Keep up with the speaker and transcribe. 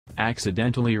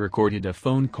accidentally recorded a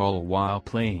phone call while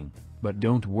playing, but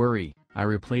don't worry, I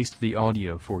replaced the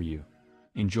audio for you.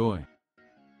 Enjoy.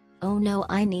 Oh no,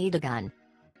 I need a gun.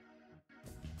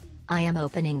 I am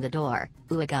opening the door.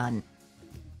 Ooh, a gun.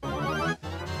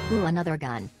 Ooh, another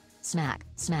gun. Smack,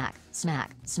 smack,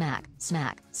 smack, smack,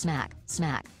 smack, smack,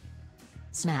 smack.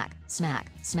 Smack,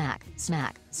 smack, smack,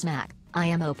 smack, smack. I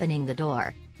am opening the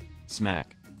door.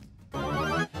 Smack.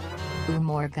 Ooh,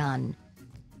 more gun.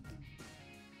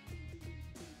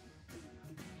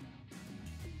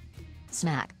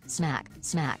 Smack, smack,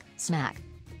 smack, smack.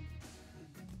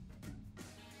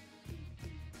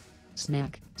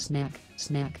 Smack, smack,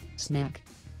 smack, smack.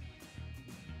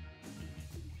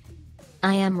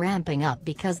 I am ramping up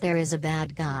because there is a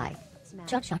bad guy.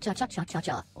 Cha cha cha cha cha cha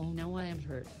cha. Oh no, I am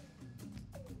hurt.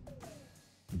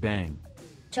 Bang.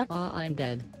 Cha. I'm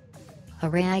dead.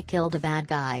 Hooray, I killed a bad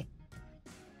guy.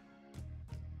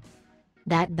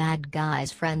 That bad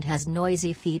guy's friend has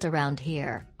noisy feet around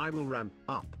here. I will ramp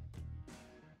up.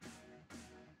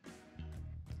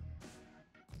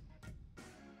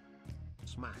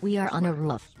 Smack, We are on a smack,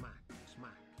 roof. Smack,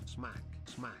 smack, smack,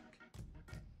 smack.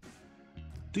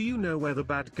 Do you know where the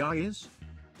bad guy is?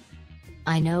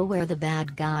 I know where the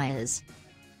bad guy is.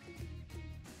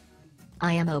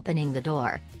 I am opening the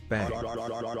door. Bang.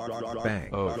 Bang.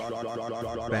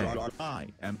 Oh. Bang. I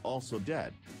am also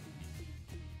dead.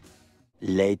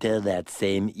 Later that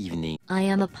same evening. I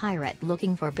am a pirate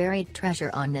looking for buried treasure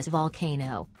on this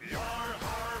volcano.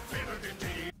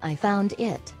 I found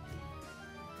it.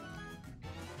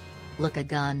 Look, a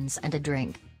guns and a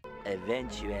drink.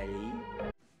 Eventually.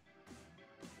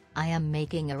 I am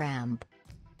making a ramp.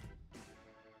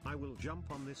 I will jump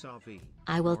on this RV.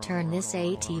 I will turn this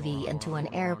ATV into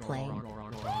an airplane.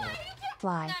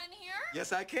 Fly.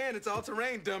 Yes, I can. It's all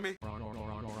terrain, dummy.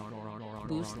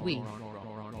 Boost we.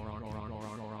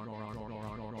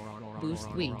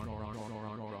 Boost we.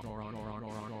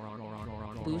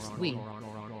 Boost we.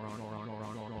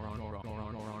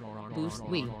 Boost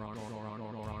we.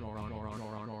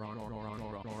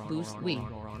 Boost we.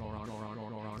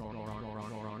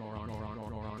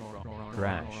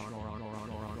 Crash.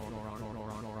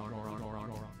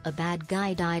 A bad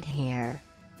guy died here.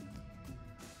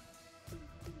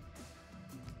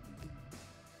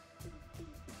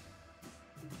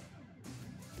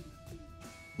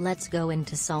 Let's go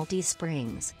into Salty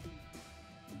Springs.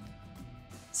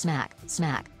 Smack,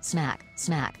 smack, smack,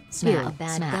 smack, smack. Here, a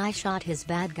bad guy shot his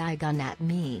bad guy gun at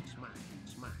me. Smack,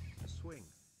 smack, swing.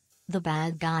 The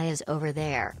bad guy is over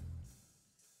there.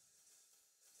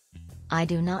 I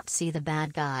do not see the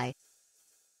bad guy.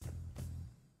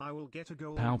 I will get a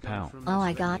gold Pow, gun pow. from Oh, this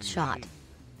I got vending shot. machine.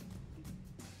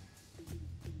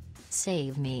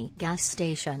 Save me, gas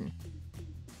station.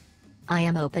 I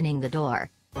am opening the door.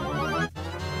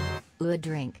 Ooh, a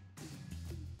drink.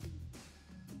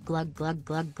 Glug glug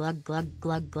glug glug glug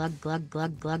glug glug glug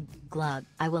glug glug glug.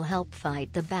 I will help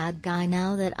fight the bad guy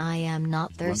now that I am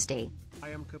not thirsty. I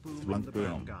am Kaboom Slump, and the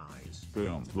boom. bad guys.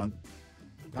 Boom. Slunk.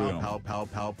 Pow, pow, pow,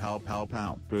 pow, pow, pow,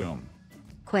 pow. Boom.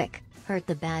 Quick, hurt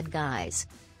the bad guys.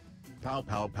 Pow,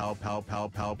 pow, pow, pow, pow,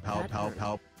 pow, pow, pow,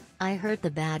 pow. I hurt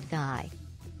the bad guy.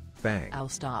 Bang. I'll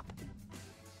stop.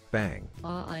 Bang.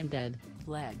 I'm dead.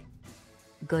 Leg.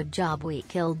 Good job, we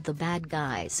killed the bad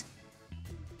guys.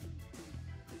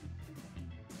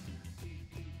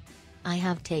 I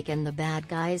have taken the bad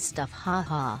guy's stuff,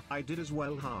 haha. I did as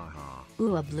well, haha.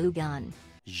 Ooh, a blue gun.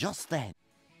 Just then.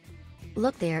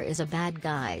 Look, there is a bad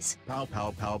guy's. Pow,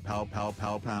 pow, pow, pow, pow,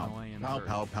 pow, pow. Oh, I am Pow, hurt.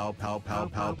 pow, pow, pow, pow,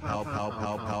 pow, pow, pow,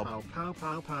 pow, pow. pow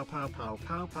pow pow pow pow pow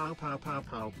pow pow pow pow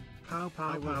pow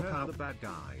pow pow pow the bad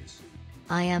guys.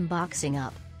 I am boxing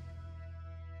up.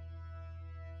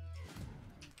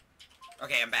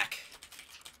 Okay, I'm back.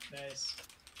 Nice.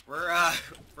 We're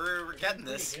getting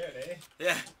this. Pretty good, eh?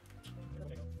 Yeah.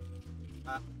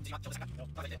 Did you not kill this guy?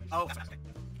 Oh, they did. Oh, that's okay.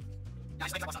 Yeah, I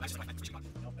just like that. I just like that. Three, one.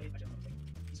 No, I didn't actually.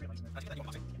 Just realized I think that you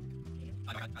want boxing.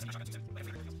 I got. I got. Wait,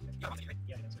 you got boxing, right?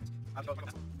 yeah, that's I'm going.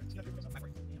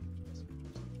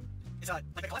 It's like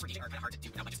the collabs we're eating are kind of hard to do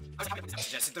without like just. I was like, how many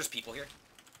just there's people here.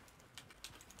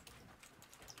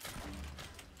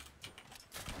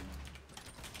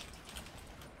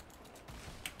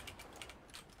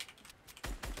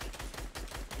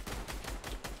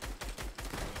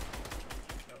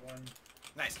 Got one.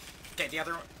 Nice. Okay, the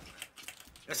other one.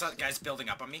 This guy's building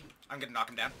up on me. I'm gonna knock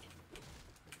him down.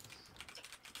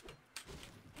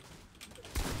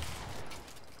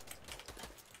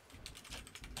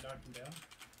 Knocked him down.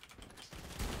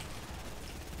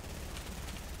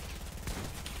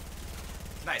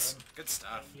 Nice. Good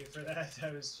stuff. Thank you for that.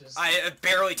 I was just. I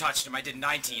barely touched him. I did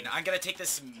 19. I'm gonna take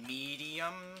this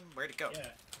medium. Where'd it go? Yeah.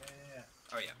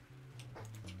 Oh yeah.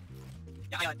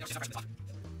 Yeah, no, she's not friends.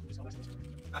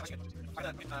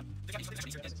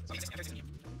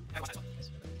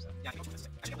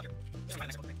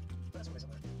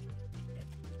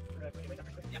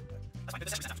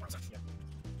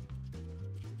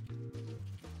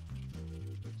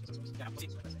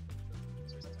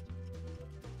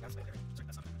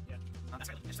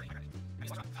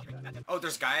 Oh,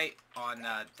 there's a guy on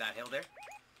that hill there.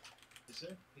 Is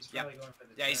there? He's probably going for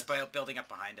the Yeah, he's building up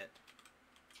behind it.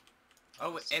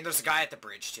 Oh, and there's a guy at the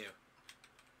bridge too.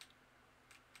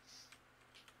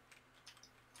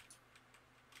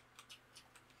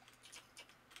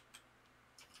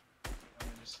 I'm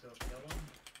gonna just go kill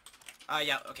him.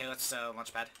 Yeah, okay, let's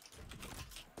launch pad.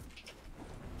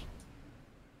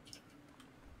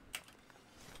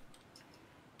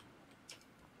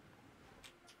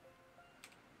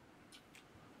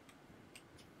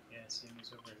 Yeah, see him,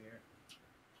 he's over here.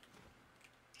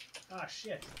 Ah,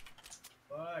 shit.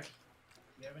 Fuck.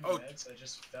 You have any meds? I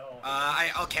just fell.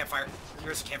 I'll campfire.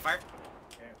 Here's a campfire.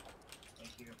 Okay.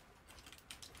 Thank you.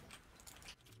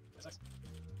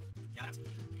 Yeah.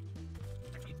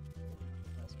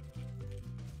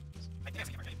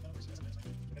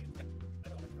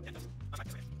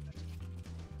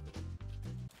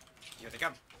 Here they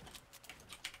come.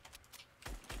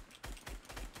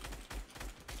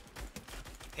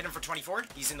 Hit him for 24.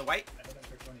 He's in the white. I hit him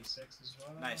for 26 as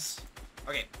well. Nice.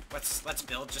 Okay, let's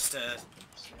build just to.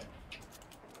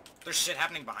 There's shit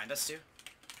happening behind us too.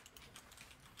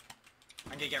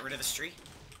 I'm gonna get rid of this tree.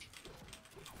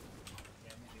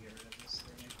 Yeah, I need to get rid of this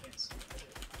thing. I can't see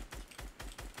it.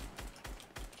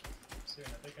 Is there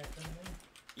another guy coming in?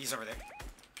 He's over there.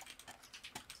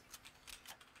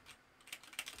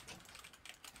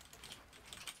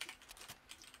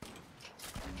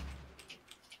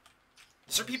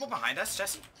 Is there people behind us,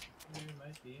 Jesse? There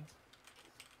might be.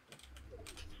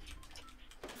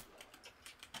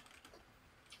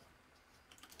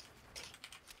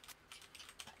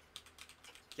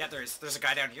 Yeah, there is. There's a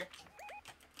guy down here.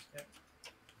 Yep.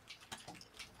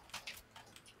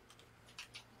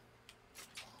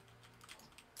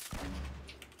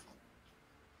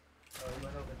 Oh, he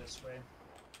went over this way.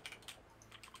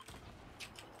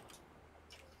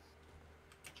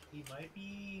 He might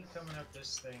be coming up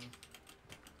this thing.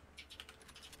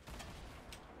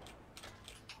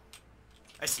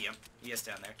 I see him. He is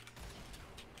down there.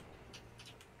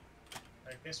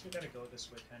 I guess we gotta go this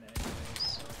way kinda anyways,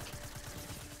 so...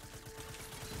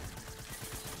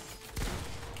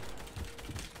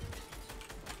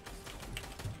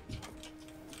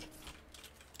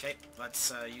 Okay,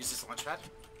 let's use this launch pad.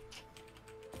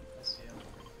 I see him.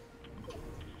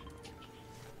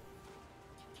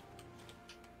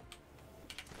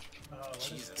 Oh, what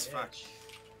Jesus, a fuck. bitch.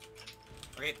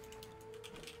 Okay.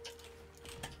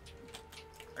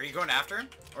 Are you going after him?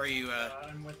 Or are you,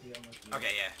 I'm with you, I'm with you.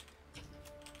 Okay, yeah.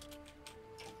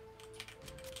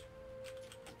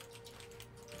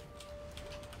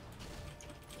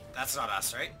 That's not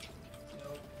us, right?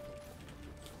 Nope.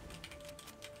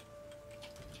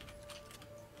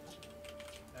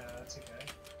 That's a guy.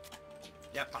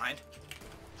 Yeah, behind.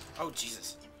 Oh,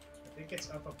 Jesus. I think it's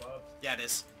up above. Yeah, it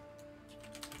is.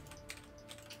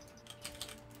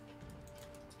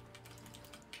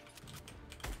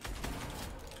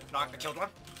 Knocked, killed one.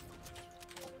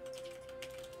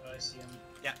 Oh, I see him.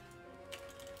 Yeah.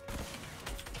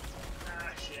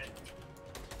 Ah, shit.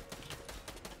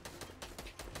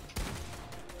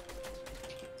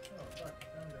 Oh, fuck, I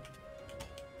found him.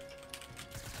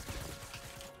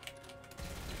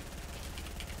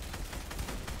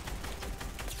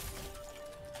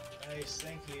 Nice,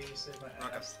 thank you, you saved my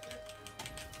Welcome. ass there.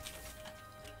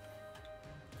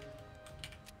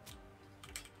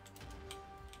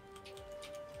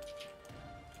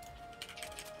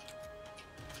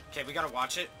 Okay, we gotta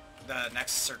watch it. The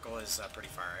next circle is pretty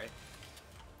far, right?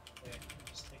 Okay,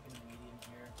 just taking a medium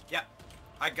here. Yeah.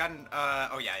 I got an,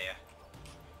 oh yeah, yeah.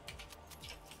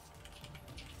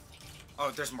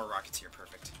 Oh, there's more rockets here,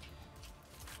 perfect.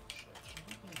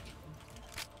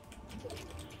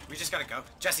 We just gotta go.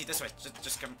 Jesse, this way.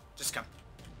 Just come. Just come.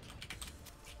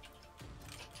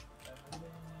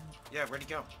 Yeah, where'd he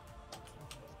go?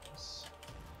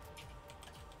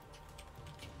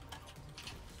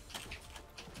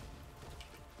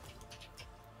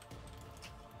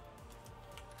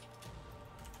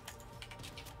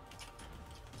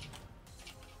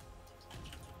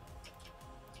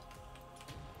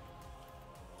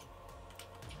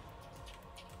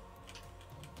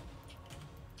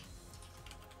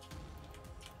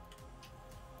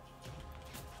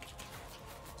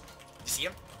 You see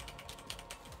him?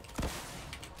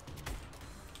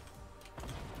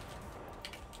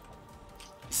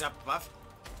 He's up above.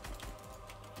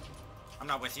 I'm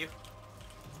not with you.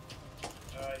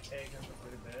 I tagged him for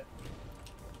quite a bit.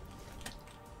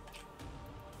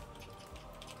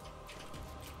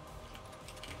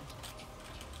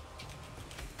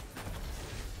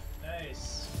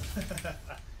 Nice.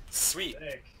 Sweet.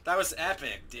 Sick. That was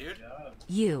epic, dude. Job.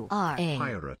 You are a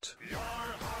Pirate.